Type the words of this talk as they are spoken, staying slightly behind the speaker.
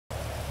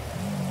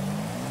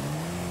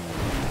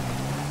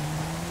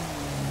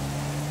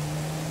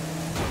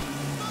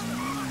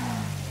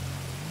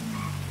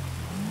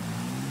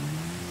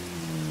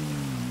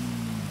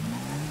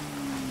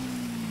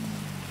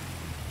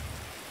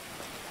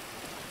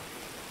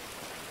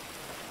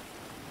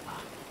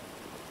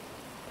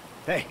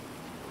Hey.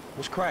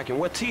 What's cracking?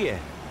 Where T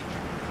at?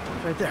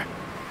 Right there.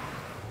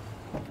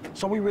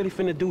 So we really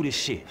finna do this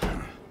shit?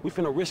 We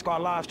finna risk our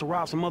lives to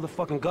rob some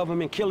motherfucking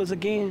government killers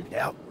again?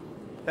 Yep.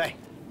 Hey.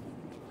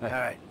 All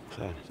right.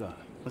 So,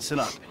 listen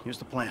up. Here's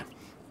the plan.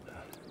 All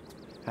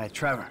right,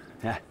 Trevor.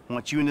 Yeah? I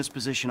want you in this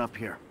position up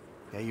here.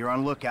 Okay, you're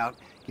on lookout.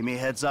 Give me a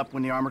heads up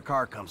when the armored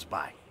car comes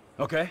by.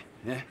 Okay.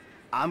 Yeah.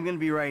 I'm gonna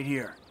be right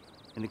here,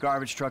 in the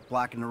garbage truck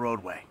blocking the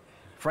roadway.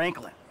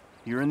 Franklin,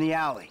 you're in the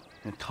alley,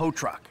 in a tow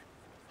truck.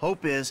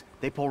 Hope is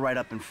they pull right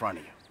up in front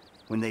of you.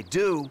 When they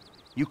do,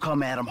 you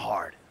come at them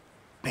hard.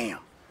 Bam.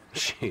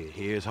 Shit,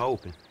 here's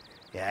hoping.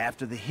 Yeah,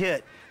 after the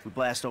hit, we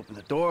blast open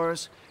the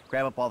doors,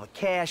 grab up all the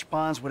cash,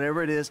 bonds,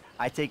 whatever it is,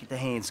 I take it to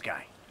Haynes'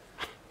 guy.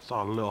 It's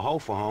all a little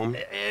hopeful,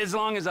 homie. As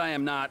long as I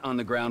am not on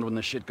the ground when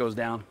the shit goes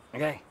down.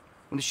 Okay?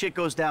 When the shit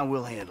goes down,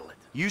 we'll handle it.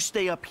 You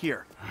stay up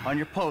here, on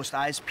your post,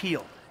 eyes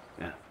peeled.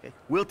 Yeah. Okay?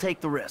 We'll take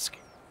the risk.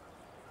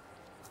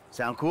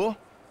 Sound cool?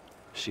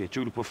 Shit,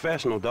 you the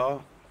professional,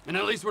 dawg. And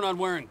at least we're not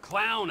wearing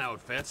clown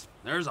outfits.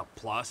 There's a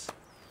plus.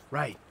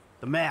 Right.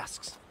 The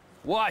masks.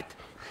 What?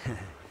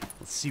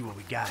 Let's see what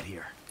we got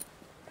here.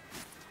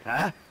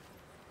 Huh?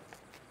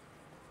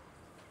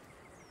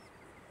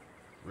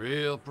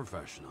 Real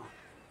professional.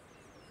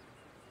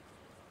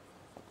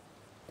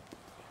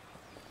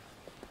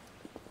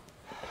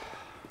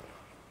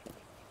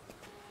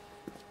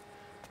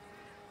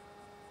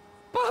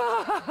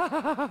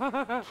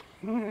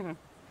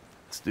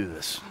 Let's do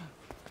this.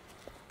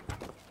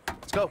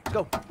 Let's go, let's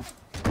go.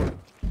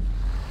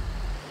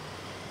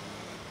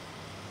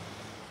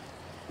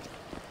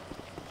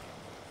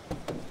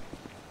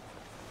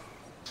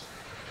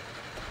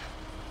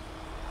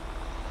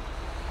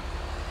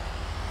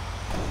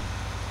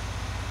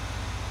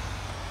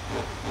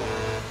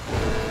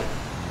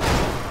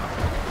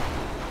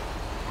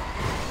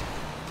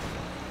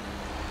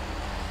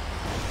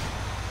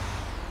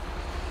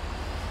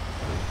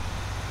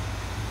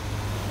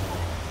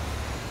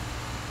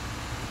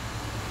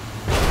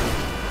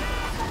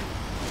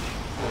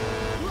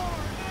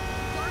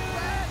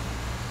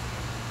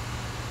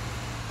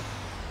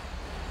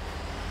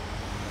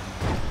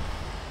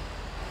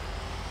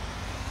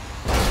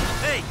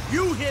 Hey,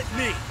 you hit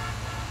me!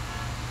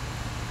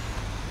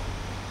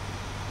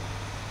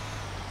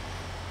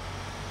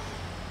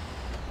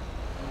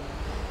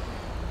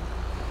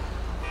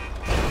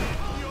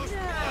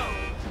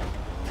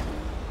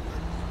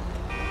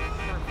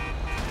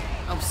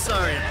 I'm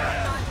sorry about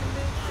that.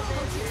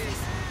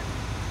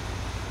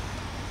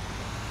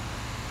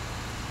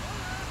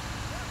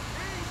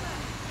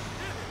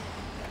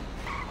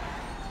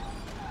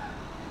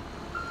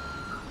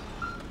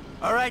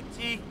 All right,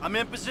 T, I'm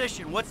in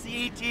position. What's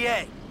the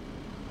ETA?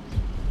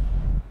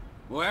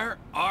 Where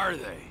are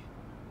they?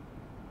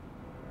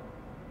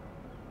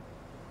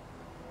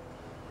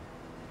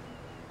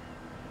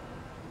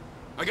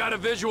 I got a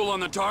visual on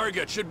the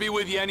target. Should be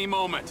with you any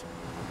moment.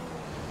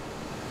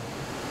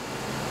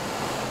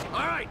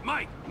 All right,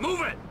 Mike,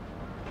 move it!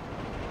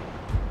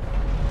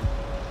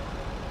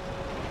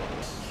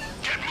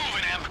 Get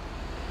moving, Em.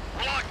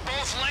 Block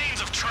both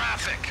lanes of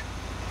traffic.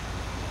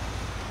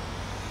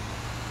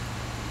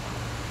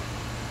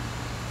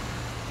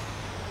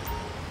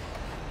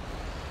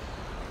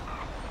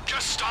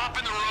 Just stop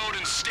in the road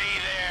and stay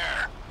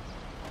there.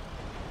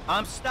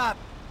 I'm stopped.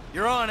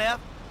 You're on, F.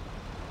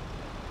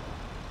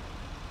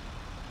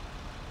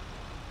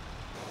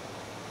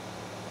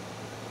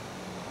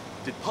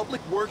 Did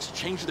Public Works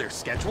change their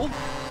schedule?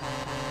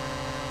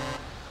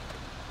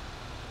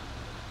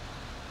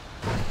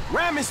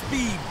 Ramming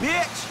speed,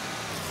 bitch!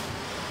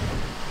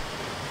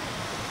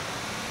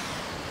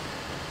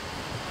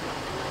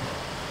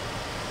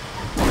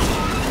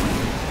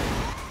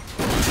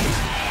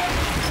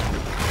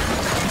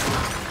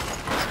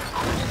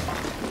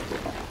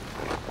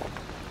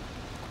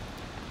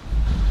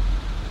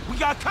 We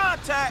got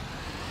contact!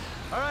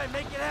 All right,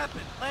 make it happen.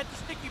 Plant the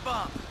sticky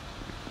bombs.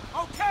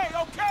 Okay,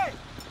 okay!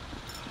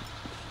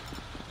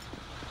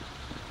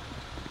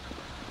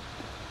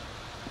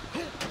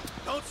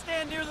 Don't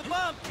stand near the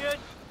bomb, kid.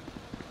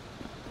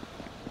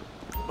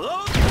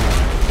 Blow.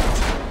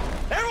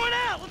 Everyone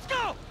out! Let's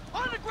go!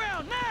 On the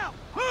ground, now!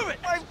 Move it!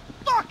 My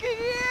fucking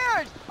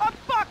ears! I'm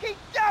fucking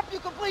deaf, you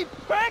complete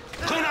prick!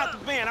 Clean out the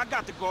van, I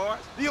got the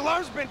guards. The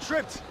alarm's been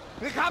tripped.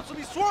 The cops will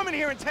be swarming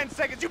here in 10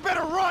 seconds. You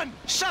better run!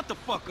 Shut the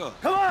fuck up.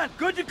 Come on,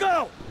 good to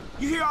go!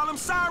 You hear all them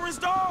sirens,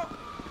 dawg?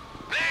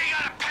 They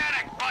got a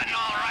panic button,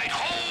 all right.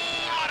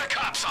 Whole lot of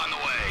cops on the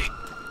way.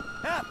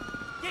 Hep,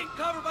 getting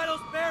covered by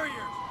those barriers.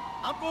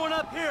 I'm going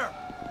up here.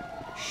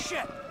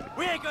 Shit,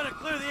 we ain't gonna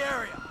clear the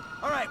area.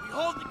 All right, we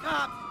hold the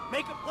cops,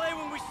 make a play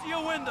when we see a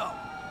window.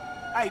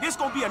 Hey, this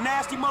gonna be a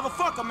nasty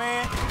motherfucker,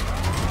 man.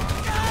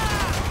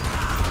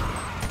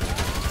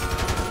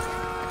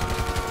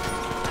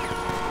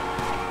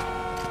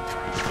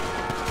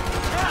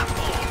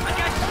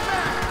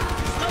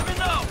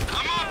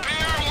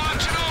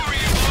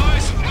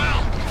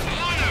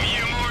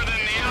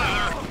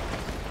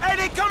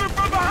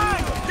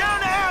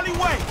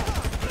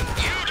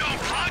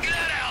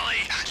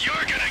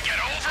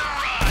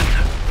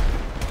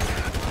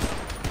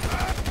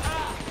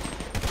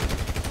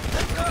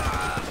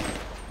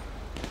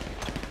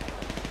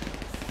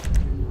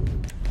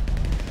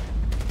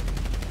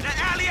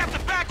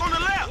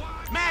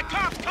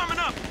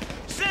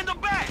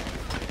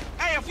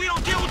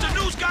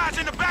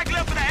 back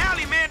left of the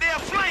alley, man. They'll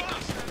flank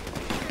us.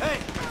 Hey,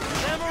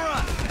 samurai.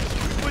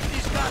 We put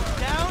these cops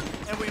down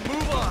and we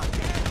move on.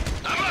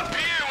 I'm up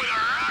here with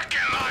a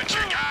rocket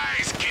launcher,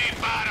 guys. Keep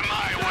out of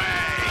my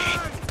way.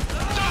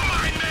 Don't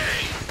mind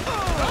me.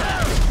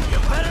 You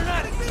better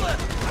not slip.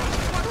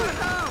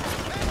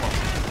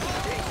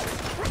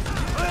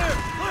 Clear,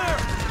 clear.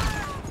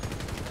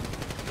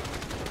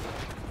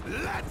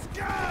 Let's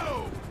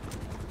go!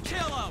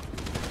 Kill him!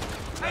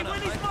 Hey, when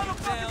these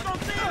motherfuckers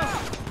don't see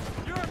us!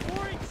 You're a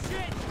boring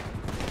shit!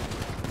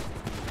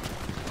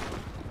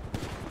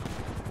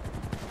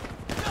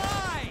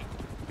 Die!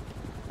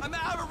 I'm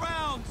out of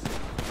rounds!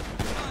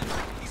 Gun.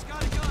 He's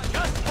got a gun.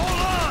 Just hold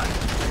on!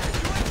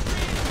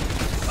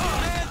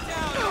 Man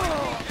down!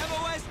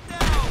 MOS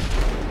down!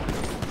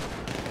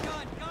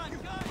 Gun!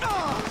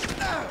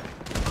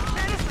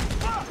 Man, this is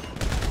fucked!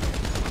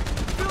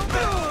 Film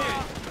that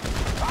shit!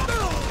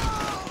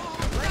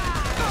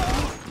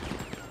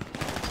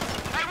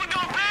 Hey, we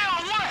gonna pay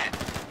or what?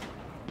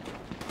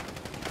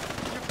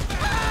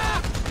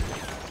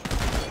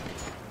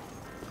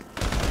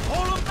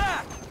 Hold them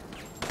back!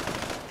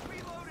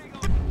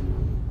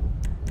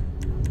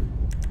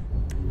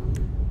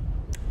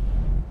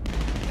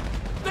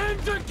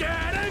 Things are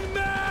getting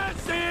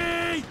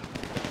messy!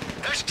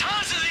 There's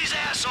tons of these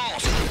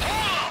assholes.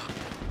 Hold them!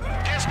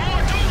 There's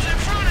more dudes in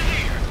front of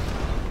here.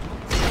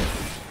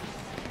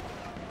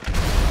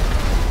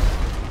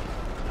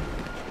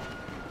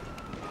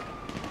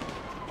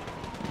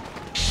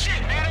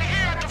 Shit, man, they're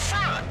here at the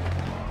front.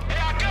 Hey,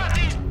 I got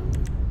these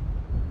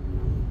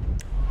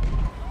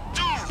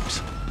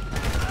dudes.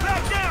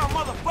 Back down,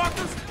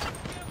 motherfuckers!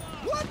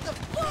 What the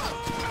fuck?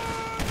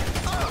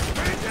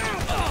 Man down!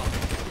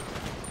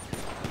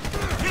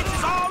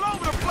 Bitches all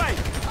over the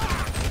place!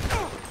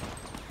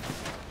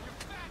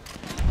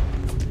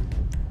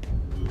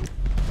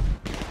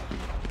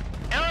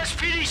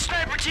 LSPD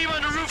sniper team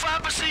on the roof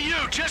opposite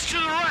you, just to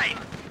the right.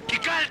 You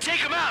gotta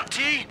take them out,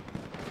 T.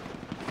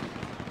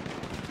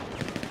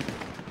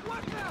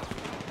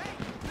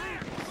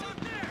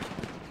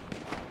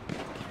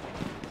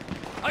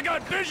 I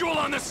got visual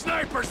on the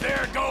snipers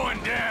there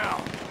going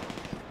down!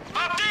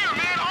 Up there,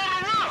 man, on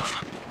the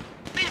roof.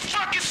 These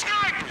fucking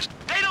snipers.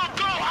 They don't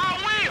go, I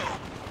will.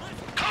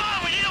 Come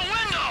on, we need a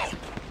window.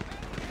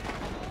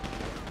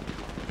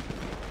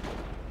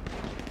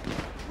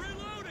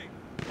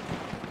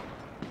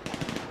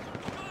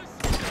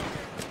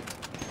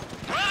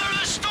 Weather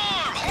the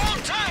storm.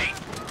 Hold tight.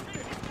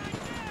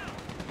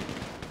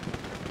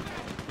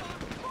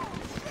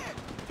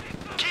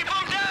 Keep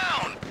them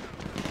down.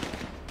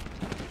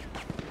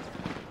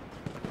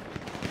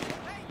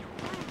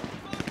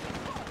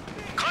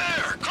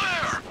 Clear,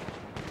 clear.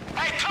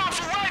 Hey,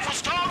 Thompson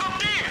rifles, dog, up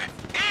there.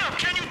 Em,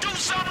 can you do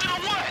something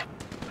or what?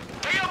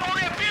 They up on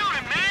that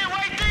building, man,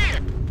 right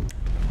there.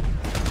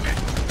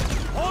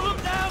 Hold them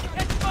down!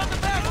 Hit them on the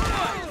back foot!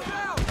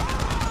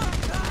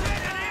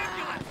 Get an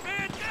ambulance!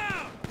 Man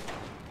down!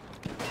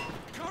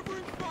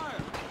 Covering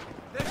fire!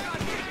 They got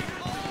hit!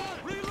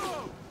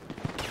 Reload!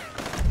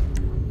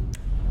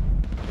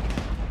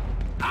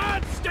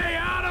 I'd stay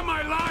out of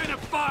my line of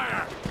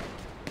fire!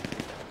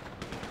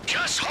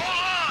 Just hold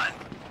on.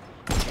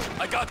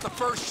 I got the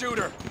first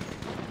shooter.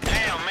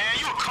 Damn, man,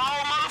 you a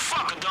cold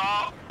motherfucker,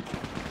 dog.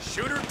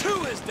 Shooter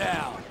 2 is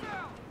down.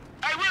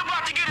 Hey, we're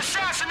about to get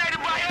assassinated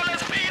by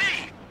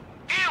LSPD.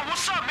 Em,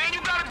 what's up, man?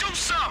 You gotta do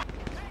something.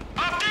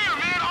 Up there,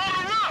 man, on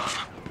the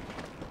roof.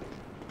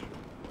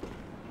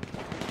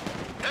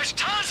 There's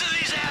tons of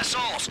these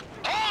assholes.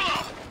 Hold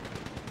them.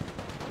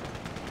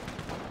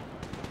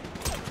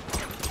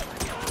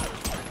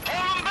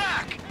 Hold them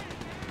back.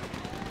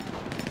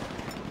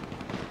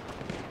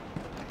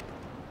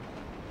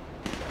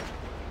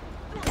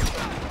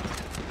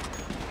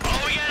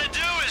 All we gotta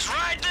do is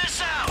ride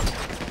this out.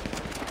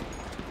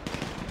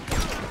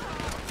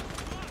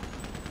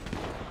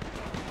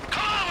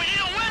 Come on, we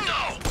need a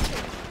window.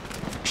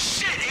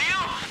 Shit,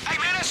 Em. Hey,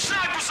 man, that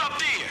sniper's up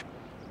there.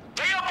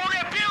 They up on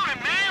that building,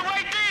 man,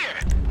 right there.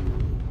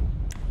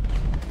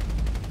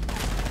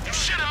 You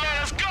should've let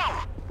us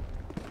go.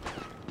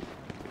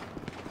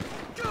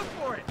 Go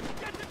for it!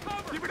 Get to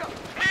cover! Keep it up!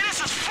 Man, this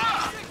is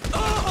fucked.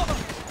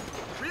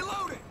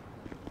 Reloading!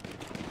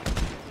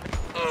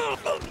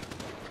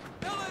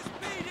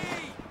 LSPD!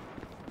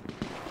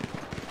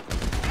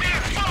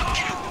 Man, fuck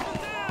you.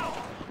 Now!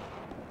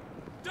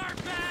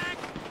 Dirtbag!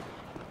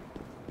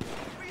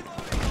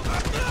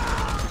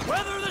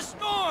 Weather the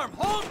storm!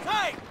 Hold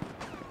tight!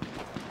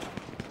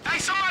 Hey,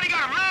 somebody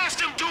gotta mask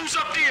them dudes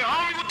up there,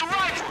 homie, with the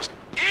rifles.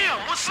 Em,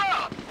 what's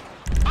up?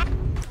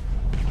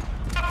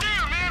 Up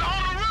there, man,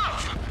 on the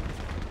roof.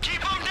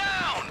 Keep them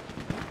down.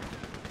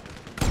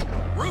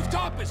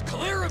 Rooftop is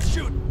clear of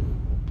shooting.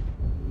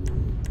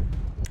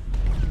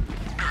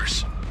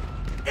 Nurse.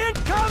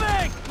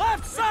 Incoming!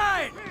 Left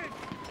side!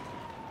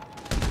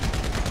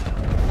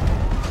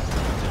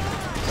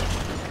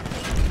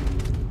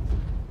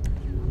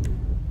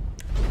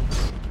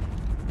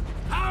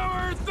 How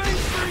are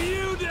things for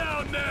you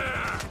down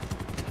there?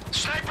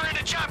 Sniper in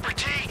the chopper,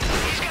 T.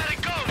 He's gotta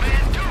go,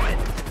 man. Do it.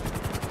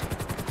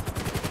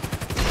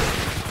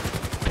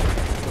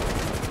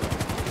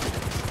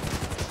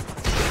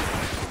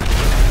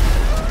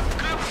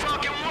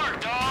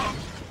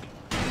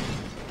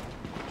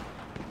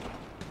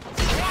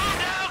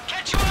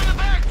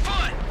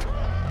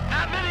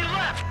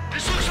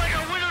 This looks like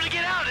our window to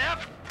get out, Ep.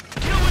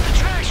 Deal with the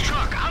trash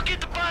truck. I'll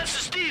get the bonds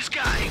to Steve's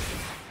guy. If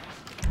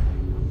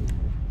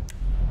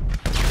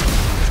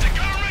the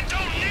government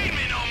don't need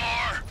me no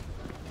more.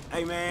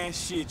 Hey, man,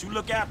 shit, you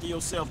look after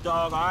yourself,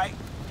 dog, all right?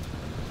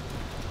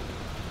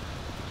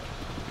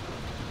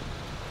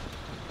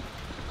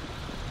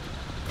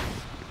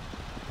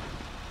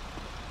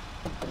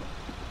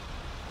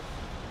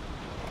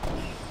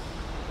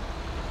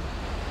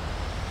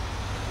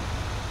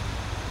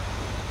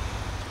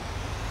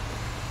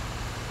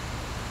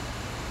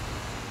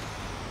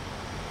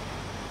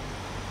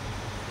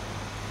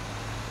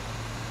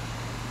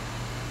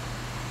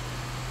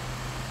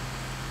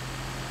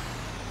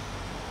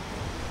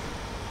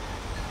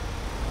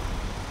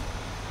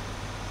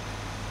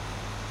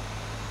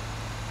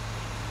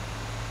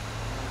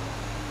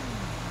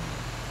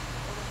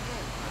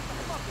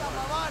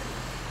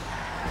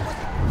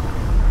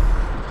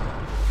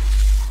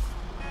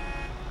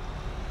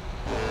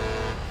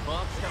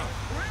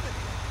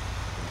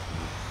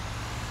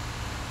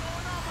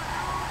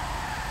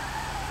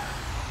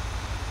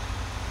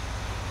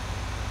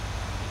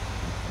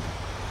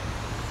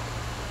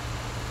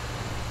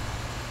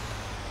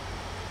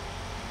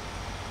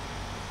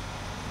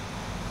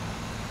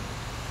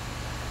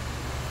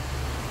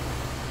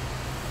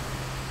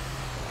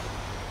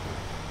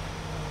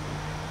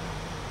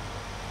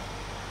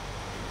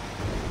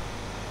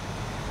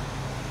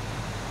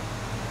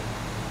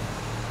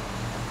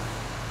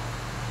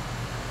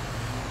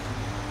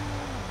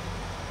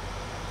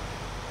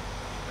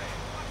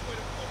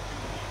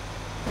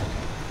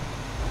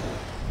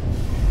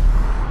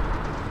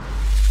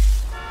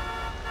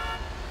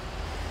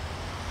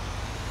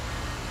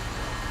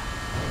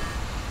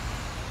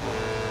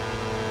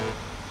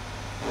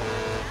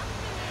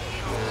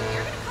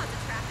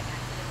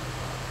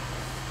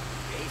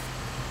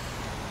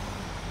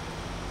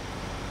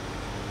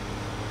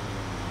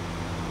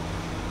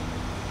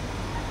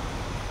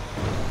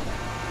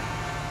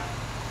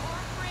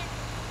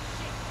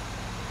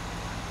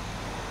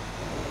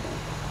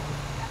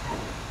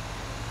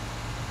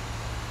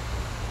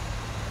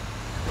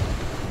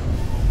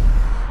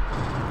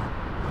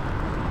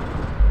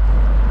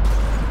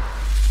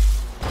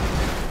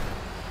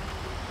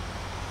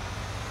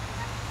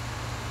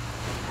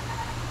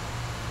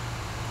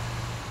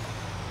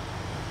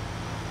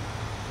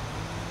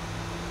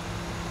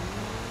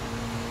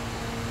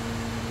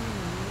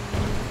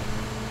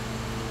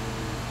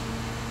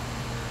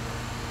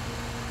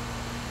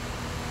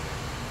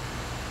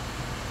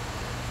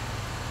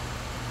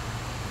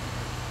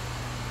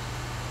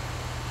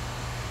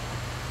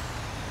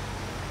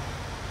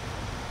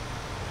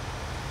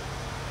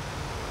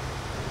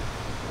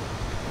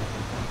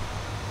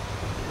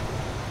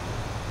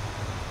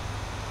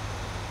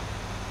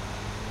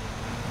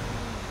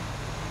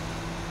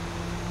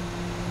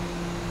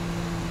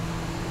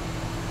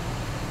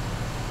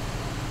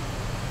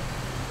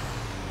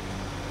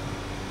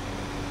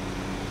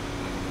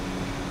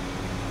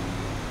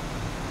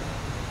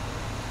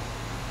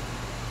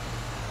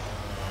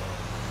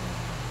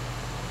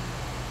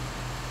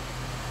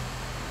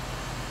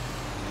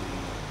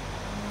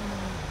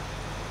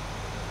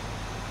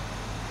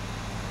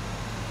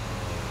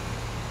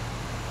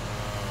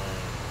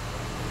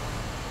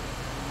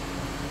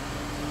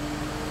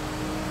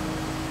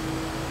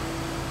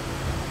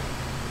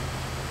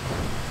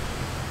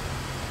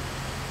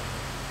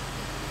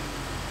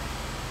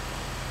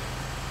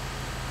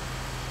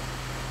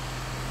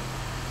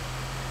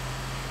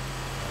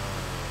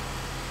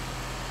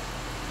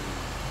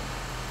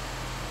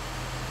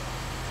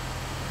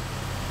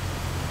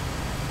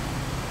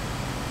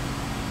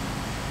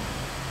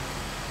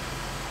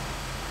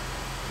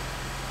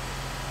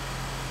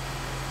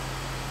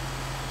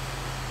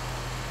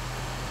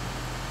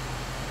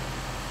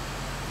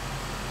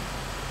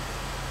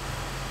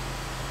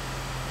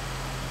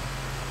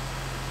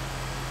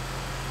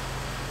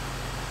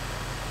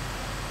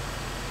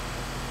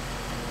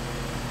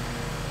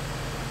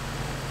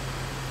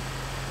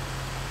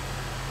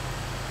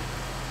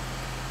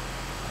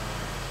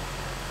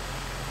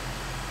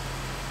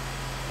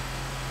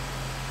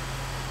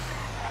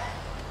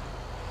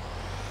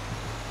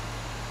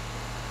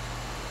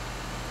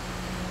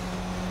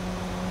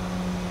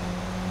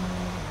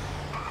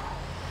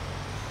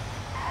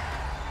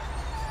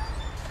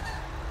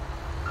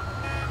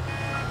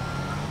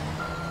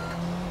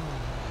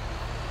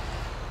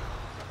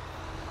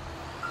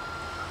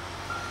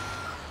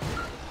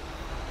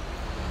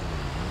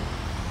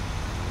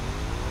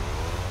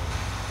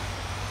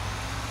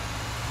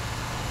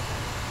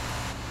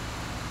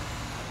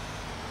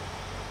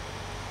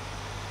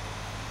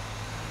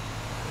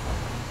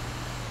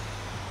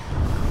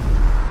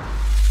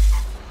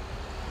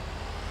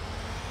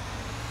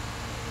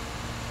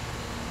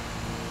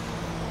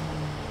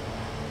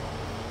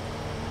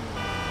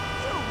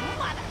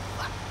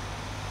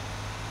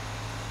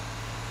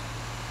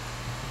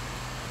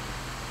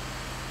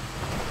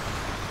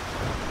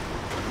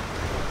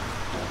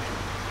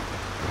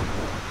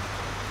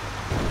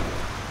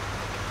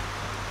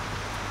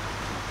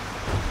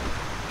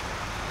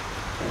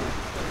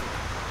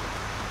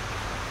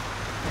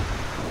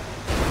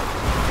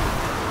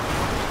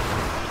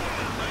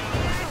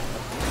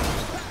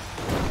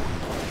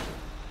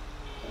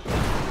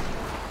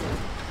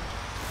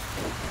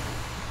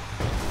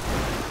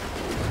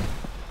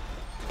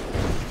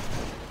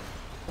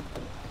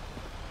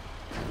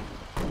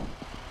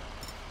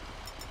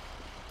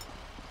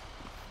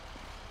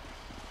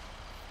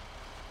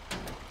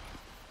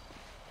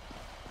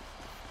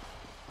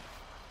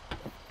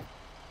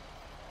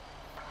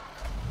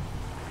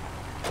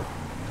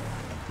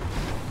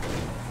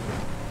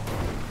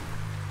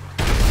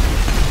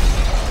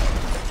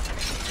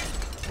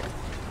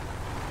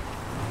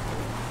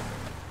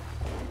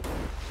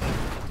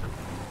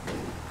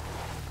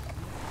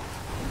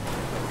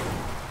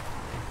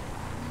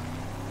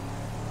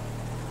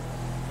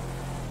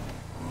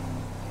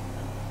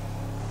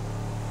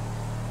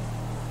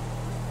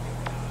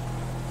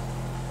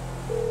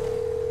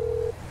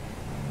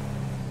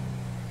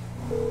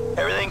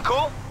 Everything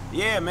cool?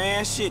 Yeah,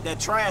 man, shit, that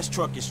trash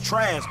truck is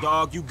trash,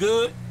 dog. You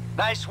good?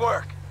 Nice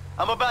work.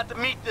 I'm about to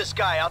meet this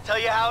guy. I'll tell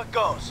you how it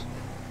goes.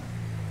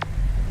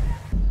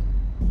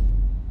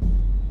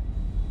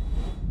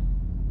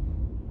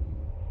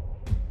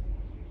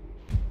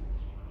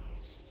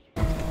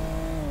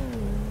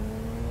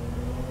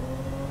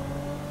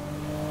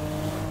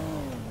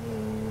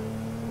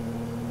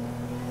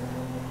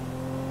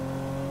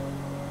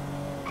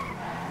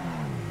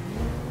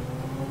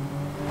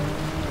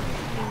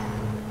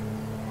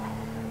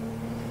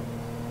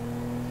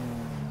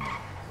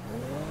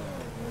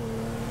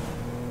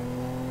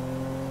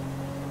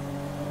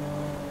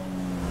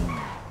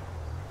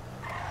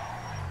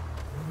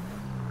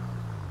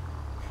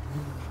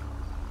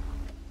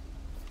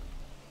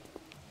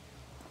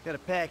 Got a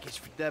package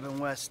for Devin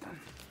Weston.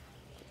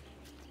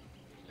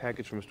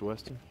 Package for Mr.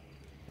 Weston?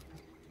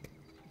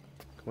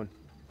 Come on.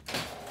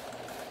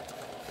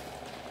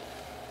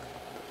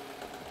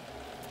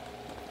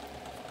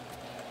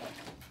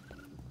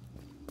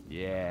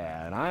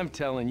 Yeah, and I'm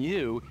telling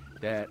you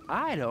that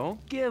I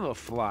don't give a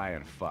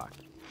flying fuck.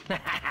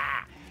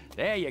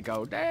 There you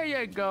go, there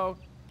you go.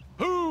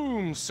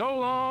 Boom! So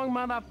long,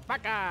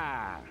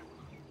 motherfucker!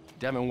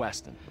 Devin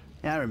Weston.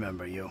 Yeah, I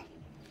remember you.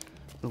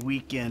 The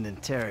weekend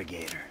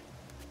interrogator.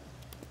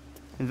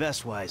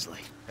 Invest wisely.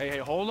 Hey,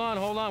 hold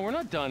on. We're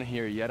not done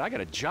here yet. I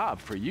got a job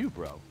for you,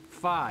 bro.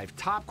 5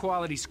 top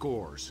quality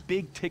scores.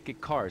 Big ticket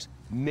cars.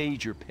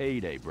 Major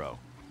payday, bro.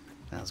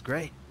 Sounds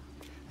great.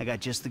 I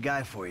got just the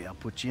guy for you. I'll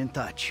put you in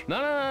touch. No.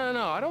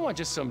 I don't want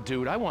just some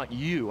dude. I want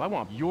you. I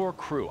want your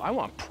crew. I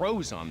want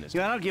pros on this.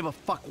 Yeah, I don't give a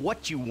fuck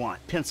what you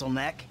want, pencil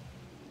neck.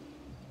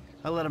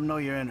 I'll let them know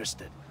you're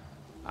interested.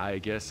 I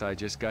guess I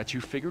just got you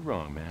figured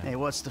wrong, man. Hey,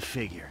 what's the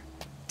figure?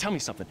 Tell me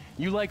something.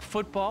 You like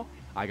football?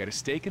 I got a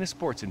stake in a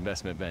sports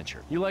investment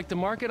venture. You like the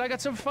market? I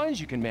got some funds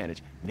you can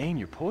manage. Name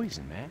your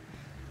poison, man.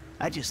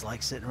 I just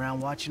like sitting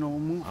around watching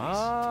old movies.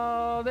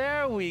 Oh,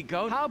 there we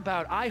go. How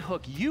about I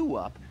hook you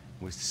up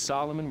with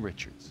Solomon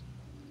Richards?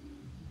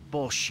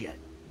 Bullshit.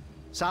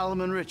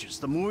 Solomon Richards,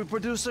 the movie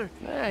producer?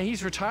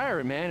 He's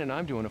retiring, man, and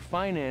I'm doing a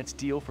finance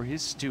deal for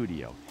his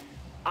studio.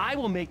 I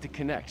will make the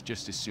connect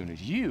just as soon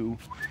as you...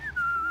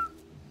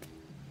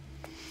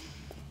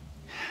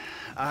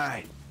 All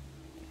right.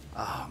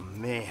 Oh,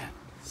 man.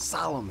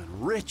 Solomon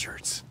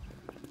Richards.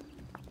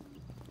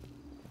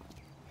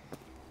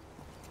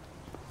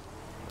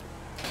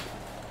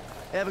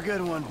 Have a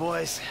good one,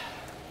 boys.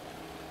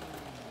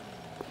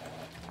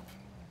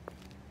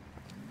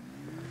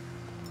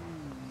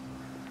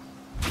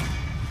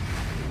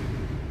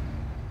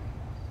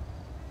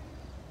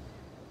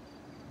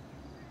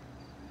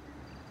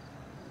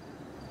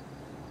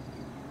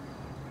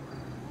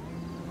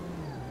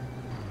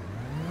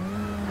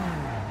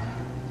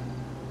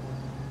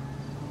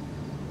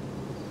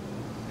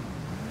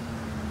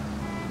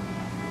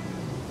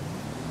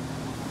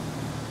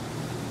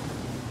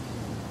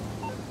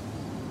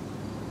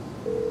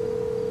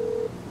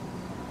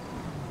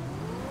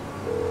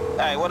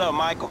 Hey, what up,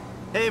 Michael?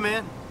 Hey,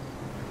 man.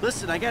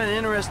 Listen, I got an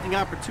interesting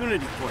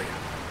opportunity for you.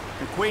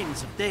 An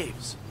acquaintance of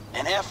Dave's.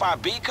 An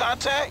FIB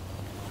contact?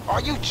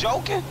 Are you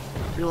joking?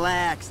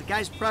 Relax. The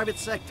guy's private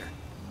sector.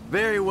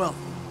 Very wealthy.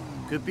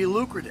 Could be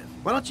lucrative.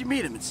 Why don't you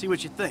meet him and see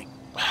what you think?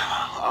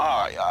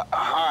 All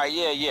right,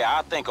 yeah,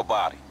 I'll think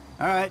about it.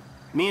 All right.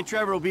 Me and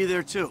Trevor will be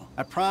there, too.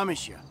 I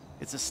promise you.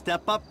 It's a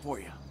step up for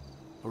you.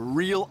 A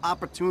real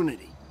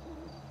opportunity.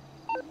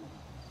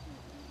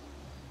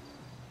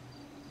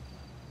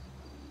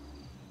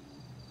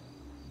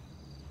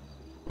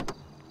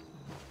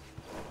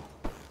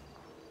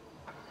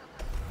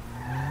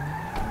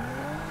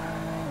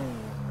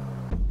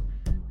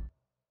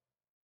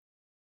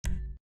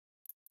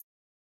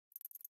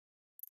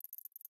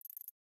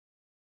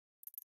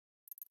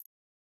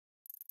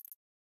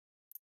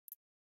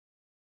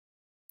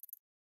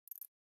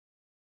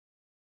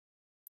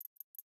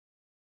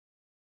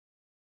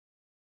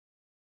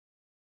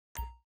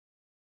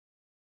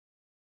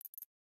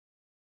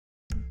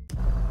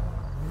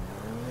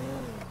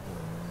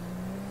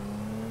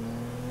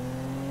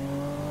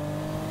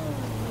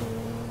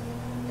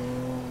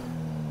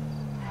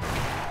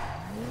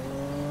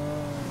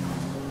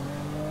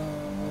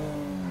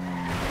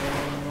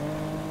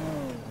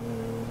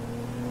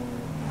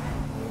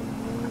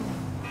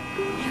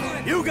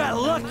 You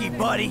got lucky,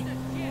 buddy.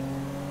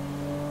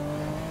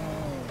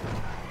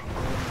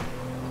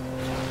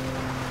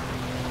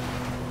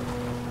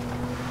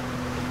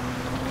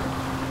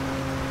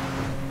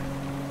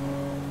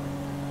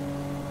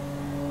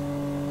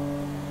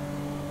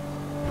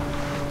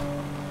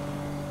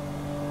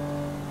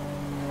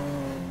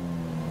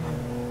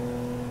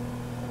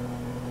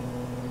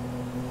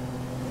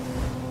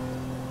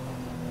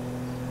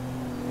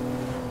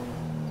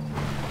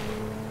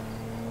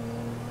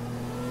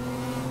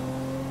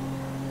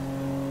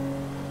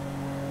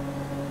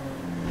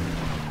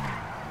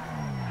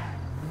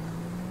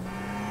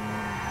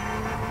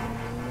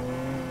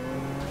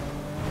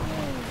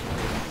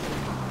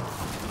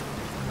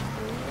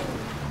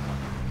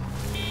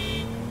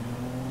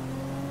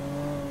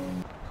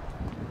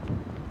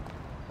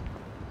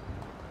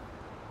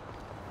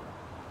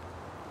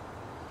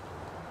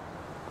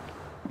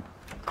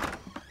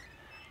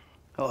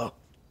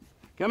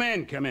 Come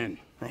in, come in.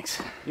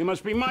 Thanks. You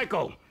must be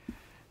Michael.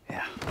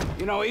 Yeah.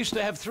 You know, I used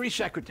to have 3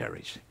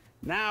 secretaries.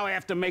 Now I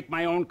have to make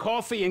my own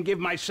coffee and give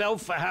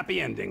myself a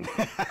happy ending.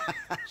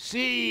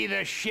 See,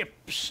 the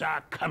ships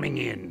are coming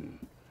in,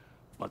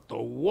 but the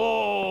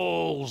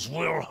walls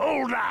will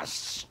hold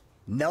us.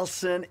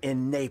 Nelson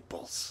in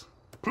Naples.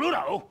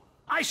 Pluto?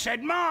 I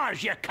said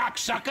Mars, you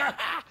cocksucker!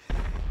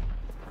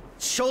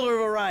 Shoulder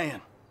of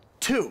Orion.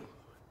 2.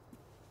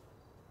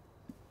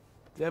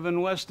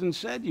 Devin Weston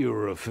said you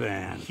were a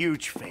fan.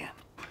 Huge fan.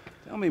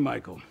 Tell me,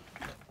 Michael,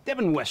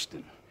 Devin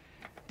Weston,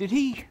 does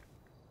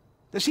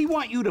he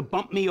want you to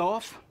bump me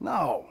off?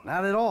 No,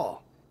 not at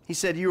all. He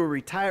said you were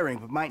retiring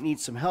but might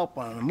need some help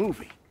on a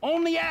movie.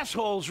 Only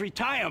assholes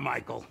retire,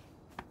 Michael.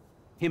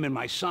 Him and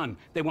my son,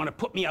 they want to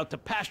put me out to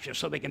pasture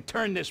so they can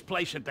turn this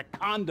place into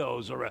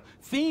condos or a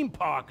theme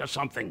park or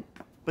something.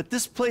 But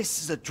this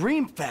place is a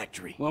dream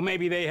factory. Well,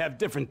 maybe they have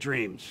different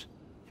dreams.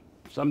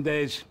 Some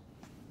days,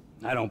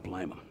 I don't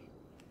blame them.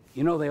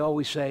 You know, they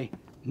always say,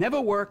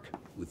 never work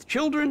with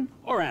children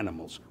or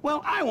animals.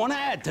 Well, I want to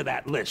add to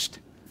that list.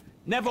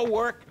 Never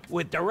work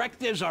with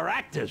directors or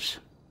actors.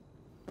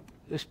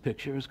 This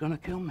picture is gonna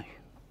kill me.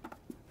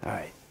 All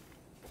right.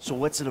 So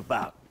what's it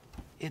about?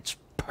 It's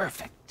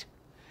perfect.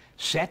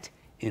 Set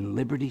in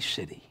Liberty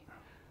City.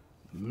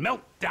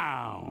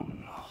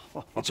 Meltdown.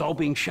 It's all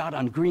being shot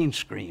on green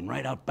screen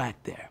right out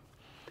back there.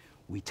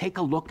 We take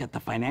a look at the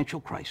financial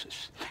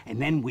crisis,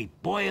 and then we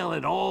boil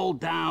it all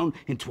down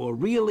into a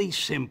really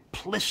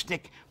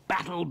simplistic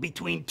battle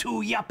between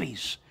 2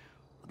 yuppies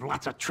with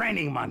lots of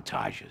training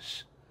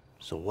montages.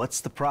 So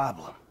what's the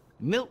problem?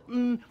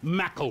 Milton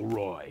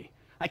McElroy.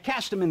 I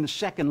cast him in the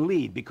second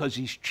lead because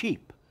he's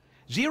cheap.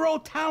 0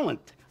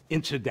 talent,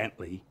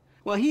 incidentally.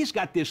 Well, he's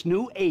got this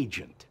new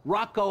agent,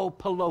 Rocco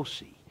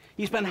Pelosi.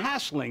 He's been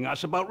hassling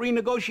us about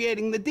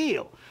renegotiating the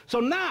deal. So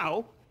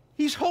now,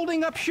 he's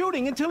holding up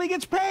shooting until he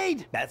gets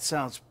paid. That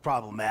sounds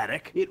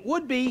problematic. It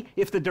would be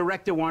if the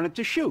director wanted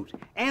to shoot.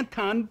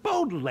 Anton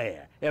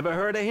Baudelaire. Ever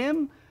heard of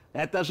him?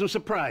 That doesn't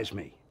surprise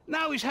me.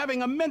 Now he's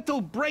having a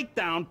mental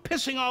breakdown,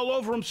 pissing all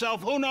over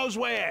himself who knows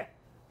where.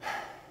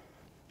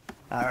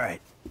 All right.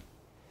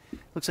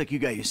 Looks like you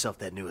got yourself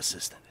that new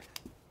assistant.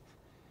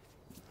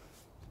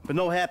 But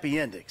no happy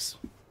endings.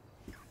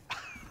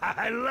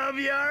 I love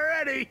you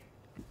already.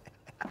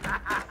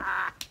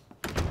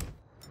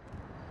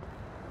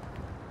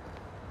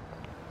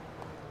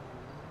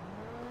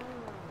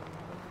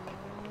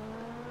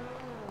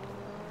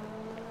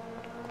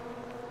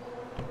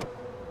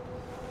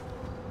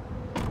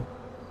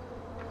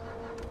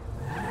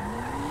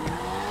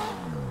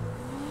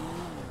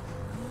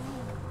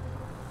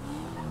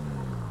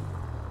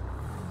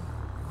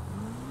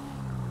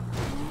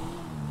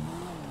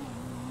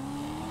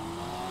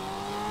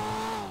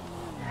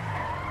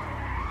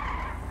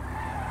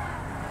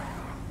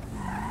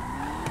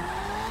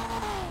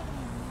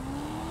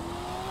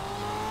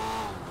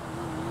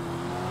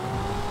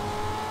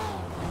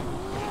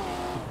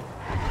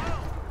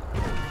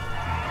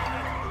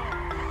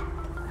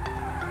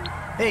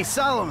 Hey,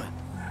 Solomon.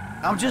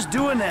 I'm just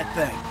doing that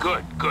thing.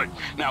 Good, good.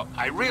 Now,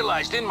 I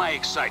realized in my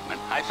excitement,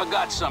 I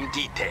forgot some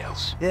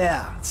details.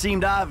 Yeah, it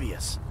seemed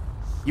obvious.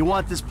 You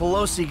want this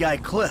Pelosi guy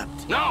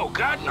clipped. No,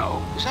 God,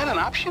 no. Is that an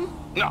option?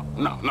 No,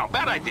 no, no.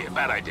 Bad idea,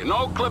 bad idea.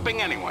 No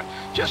clipping anyone.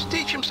 Just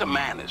teach him some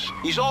manners.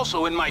 He's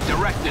also in my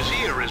director's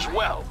ear as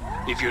well,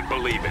 if you'd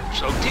believe it.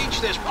 So teach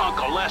this punk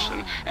a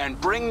lesson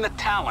and bring the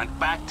talent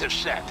back to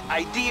set.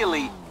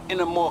 Ideally, in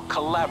a more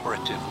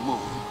collaborative mood.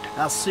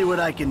 I'll see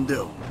what I can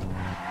do.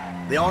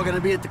 They all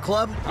gonna be at the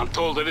club? I'm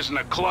told it isn't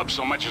a club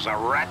so much as a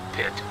rat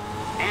pit.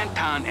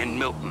 Anton and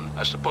Milton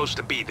are supposed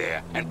to be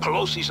there, and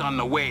Pelosi's on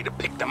the way to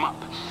pick them up.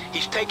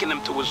 He's taking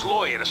them to his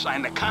lawyer to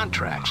sign the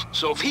contracts.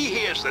 So if he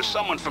hears there's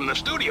someone from the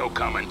studio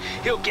coming,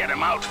 he'll get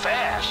him out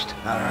fast.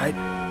 All right.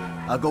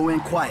 I'll go in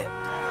quiet.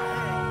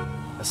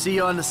 I'll see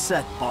you on the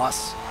set,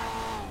 boss.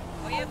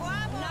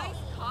 Nice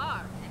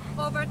car.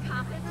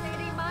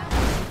 Overcompensating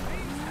much?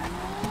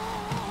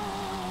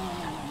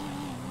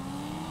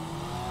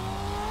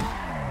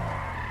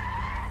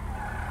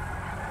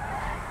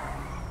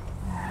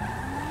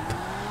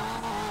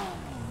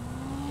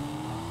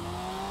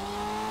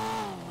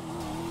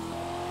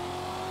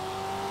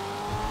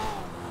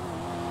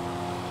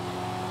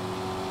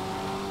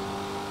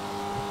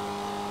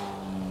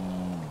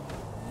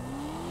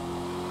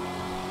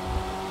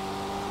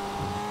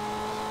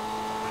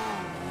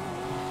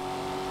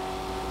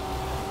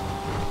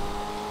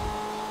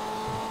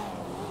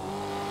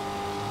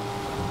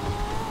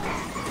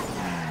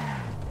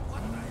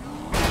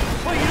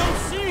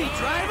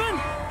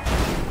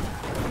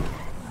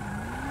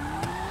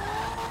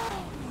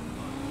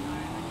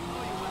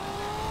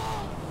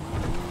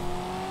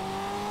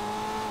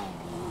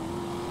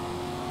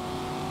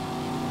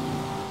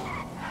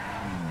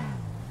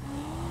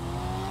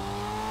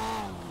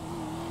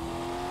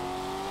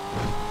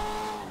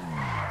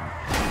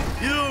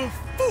 You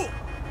fool!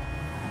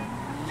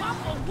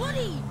 Papa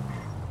Woody!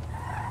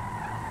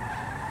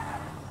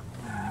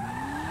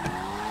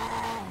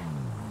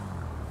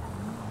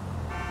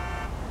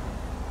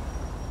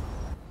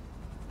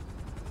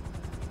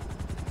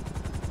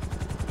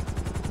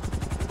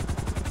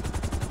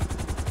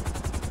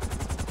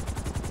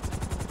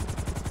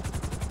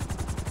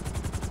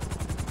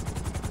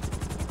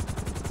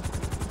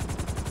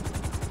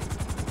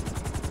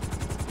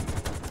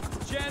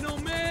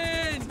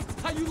 Gentlemen,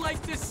 how you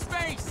like this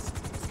space?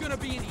 It's gonna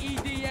be an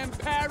EDM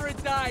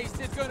paradise.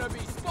 There's gonna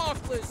be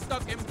sparklers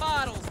stuck in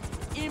bottles,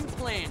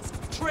 implants,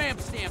 tramp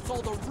stamps,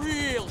 all the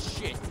real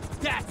shit.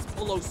 That's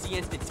Pelosi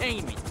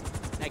entertainment.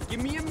 Now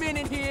give me a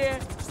minute here,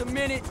 just a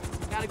minute.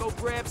 Gotta go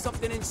grab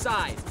something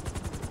inside.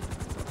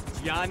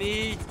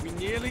 Johnny, we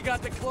nearly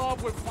got the club.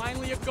 We're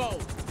finally a go.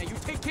 Now you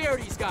take care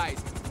of these guys.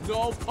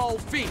 No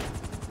cold feet,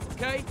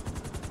 okay?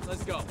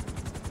 Let's go.